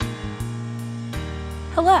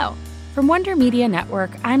Hello! From Wonder Media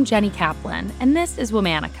Network, I'm Jenny Kaplan, and this is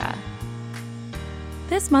Womanica.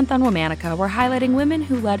 This month on Womanica, we're highlighting women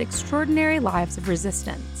who led extraordinary lives of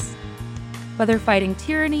resistance. Whether fighting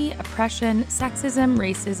tyranny, oppression, sexism,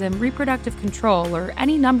 racism, reproductive control, or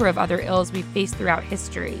any number of other ills we've faced throughout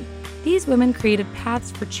history, these women created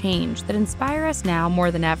paths for change that inspire us now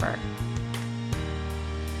more than ever.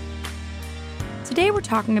 Today we're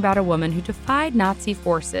talking about a woman who defied Nazi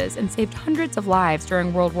forces and saved hundreds of lives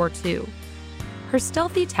during World War II. Her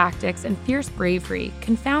stealthy tactics and fierce bravery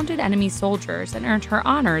confounded enemy soldiers and earned her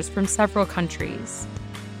honors from several countries.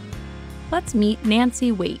 Let's meet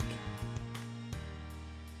Nancy Wake.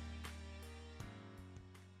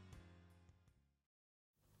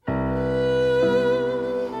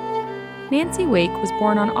 Nancy Wake was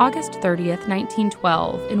born on August 30th,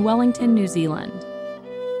 1912, in Wellington, New Zealand.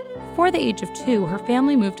 Before the age of 2, her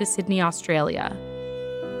family moved to Sydney, Australia.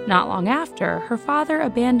 Not long after, her father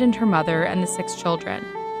abandoned her mother and the 6 children.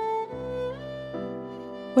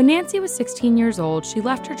 When Nancy was 16 years old, she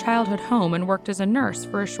left her childhood home and worked as a nurse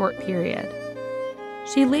for a short period.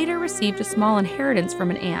 She later received a small inheritance from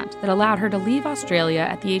an aunt that allowed her to leave Australia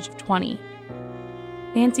at the age of 20.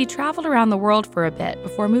 Nancy traveled around the world for a bit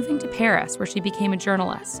before moving to Paris, where she became a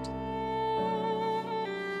journalist.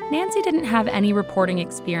 Nancy didn't have any reporting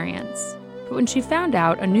experience, but when she found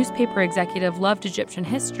out a newspaper executive loved Egyptian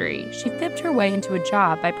history, she fibbed her way into a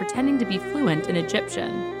job by pretending to be fluent in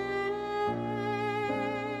Egyptian.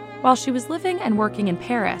 While she was living and working in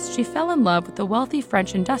Paris, she fell in love with a wealthy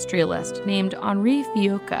French industrialist named Henri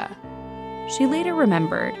Fiocca. She later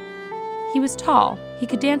remembered, "He was tall, he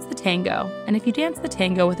could dance the tango, and if you dance the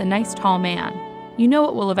tango with a nice tall man, you know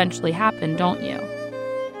what will eventually happen, don't you?"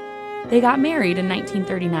 They got married in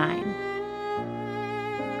 1939.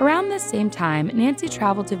 Around this same time, Nancy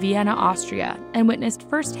traveled to Vienna, Austria, and witnessed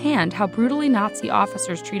firsthand how brutally Nazi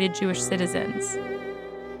officers treated Jewish citizens.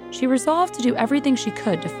 She resolved to do everything she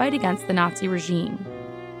could to fight against the Nazi regime.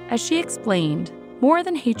 As she explained, "More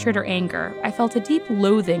than hatred or anger, I felt a deep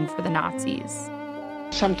loathing for the Nazis."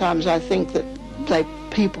 Sometimes I think that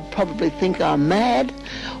people probably think I'm mad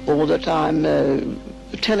or that I'm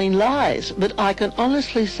telling lies, but I can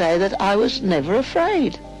honestly say that I was never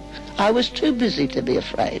afraid. I was too busy to be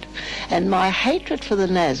afraid, and my hatred for the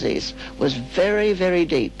Nazis was very, very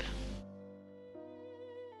deep.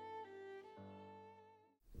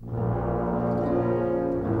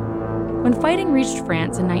 When fighting reached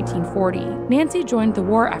France in 1940, Nancy joined the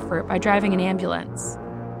war effort by driving an ambulance.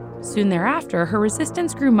 Soon thereafter, her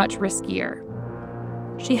resistance grew much riskier.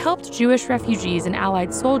 She helped Jewish refugees and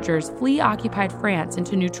Allied soldiers flee occupied France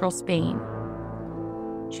into neutral Spain.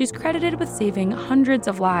 She's credited with saving hundreds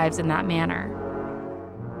of lives in that manner.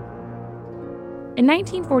 In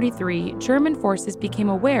 1943, German forces became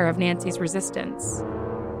aware of Nancy's resistance.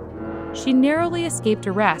 She narrowly escaped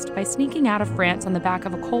arrest by sneaking out of France on the back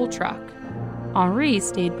of a coal truck. Henri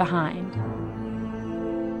stayed behind.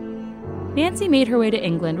 Nancy made her way to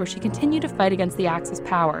England, where she continued to fight against the Axis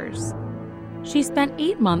powers. She spent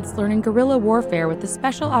 8 months learning guerrilla warfare with the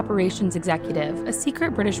Special Operations Executive, a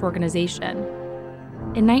secret British organization.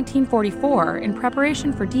 In 1944, in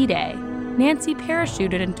preparation for D-Day, Nancy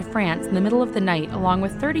parachuted into France in the middle of the night along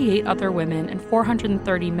with 38 other women and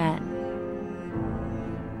 430 men.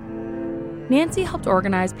 Nancy helped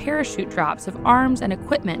organize parachute drops of arms and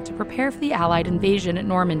equipment to prepare for the Allied invasion at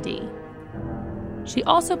Normandy. She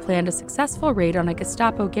also planned a successful raid on a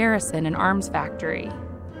Gestapo garrison and arms factory.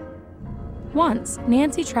 Once,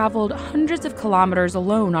 Nancy traveled hundreds of kilometers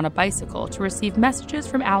alone on a bicycle to receive messages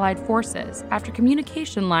from Allied forces after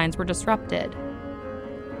communication lines were disrupted.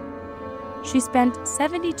 She spent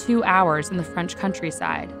 72 hours in the French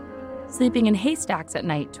countryside, sleeping in haystacks at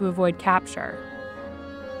night to avoid capture.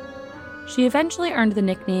 She eventually earned the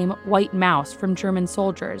nickname White Mouse from German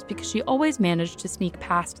soldiers because she always managed to sneak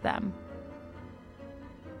past them.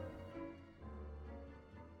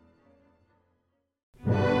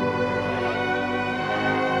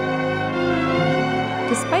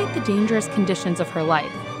 Despite the dangerous conditions of her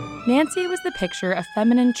life, Nancy was the picture of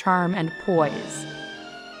feminine charm and poise.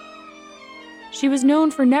 She was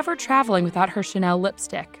known for never traveling without her Chanel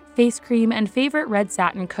lipstick, face cream, and favorite red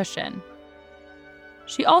satin cushion.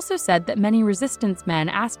 She also said that many resistance men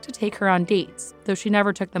asked to take her on dates, though she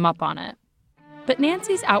never took them up on it. But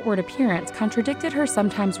Nancy's outward appearance contradicted her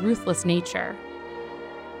sometimes ruthless nature.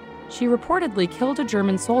 She reportedly killed a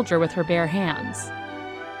German soldier with her bare hands.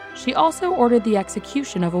 She also ordered the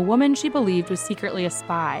execution of a woman she believed was secretly a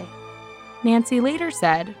spy. Nancy later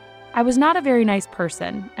said, "I was not a very nice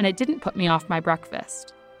person, and it didn't put me off my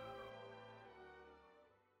breakfast."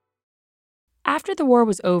 After the war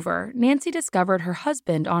was over, Nancy discovered her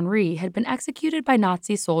husband, Henri, had been executed by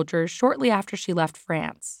Nazi soldiers shortly after she left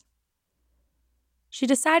France. She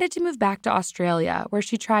decided to move back to Australia, where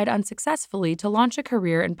she tried unsuccessfully to launch a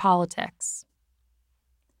career in politics.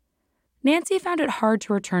 Nancy found it hard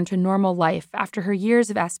to return to normal life after her years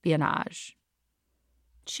of espionage.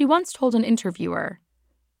 She once told an interviewer,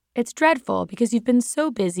 "It's dreadful because you've been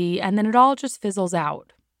so busy and then it all just fizzles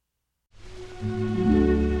out."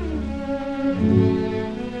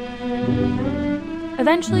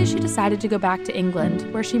 Eventually, she decided to go back to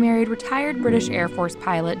England, where she married retired British Air Force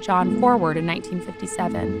pilot John Forward in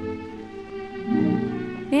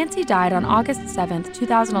 1957. Nancy died on August 7,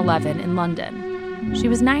 2011, in London. She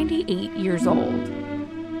was 98 years old.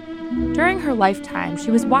 During her lifetime, she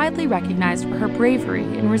was widely recognized for her bravery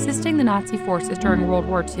in resisting the Nazi forces during World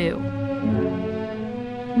War II.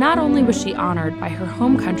 Not only was she honored by her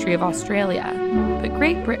home country of Australia, but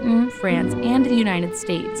Great Britain, France, and the United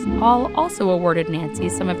States all also awarded Nancy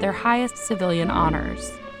some of their highest civilian honors.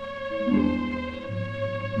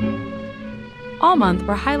 All month,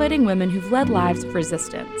 we're highlighting women who've led lives of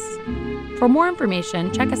resistance. For more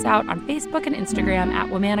information, check us out on Facebook and Instagram at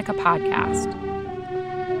Womanica Podcast.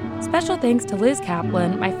 Special thanks to Liz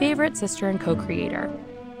Kaplan, my favorite sister and co-creator.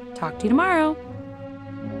 Talk to you tomorrow.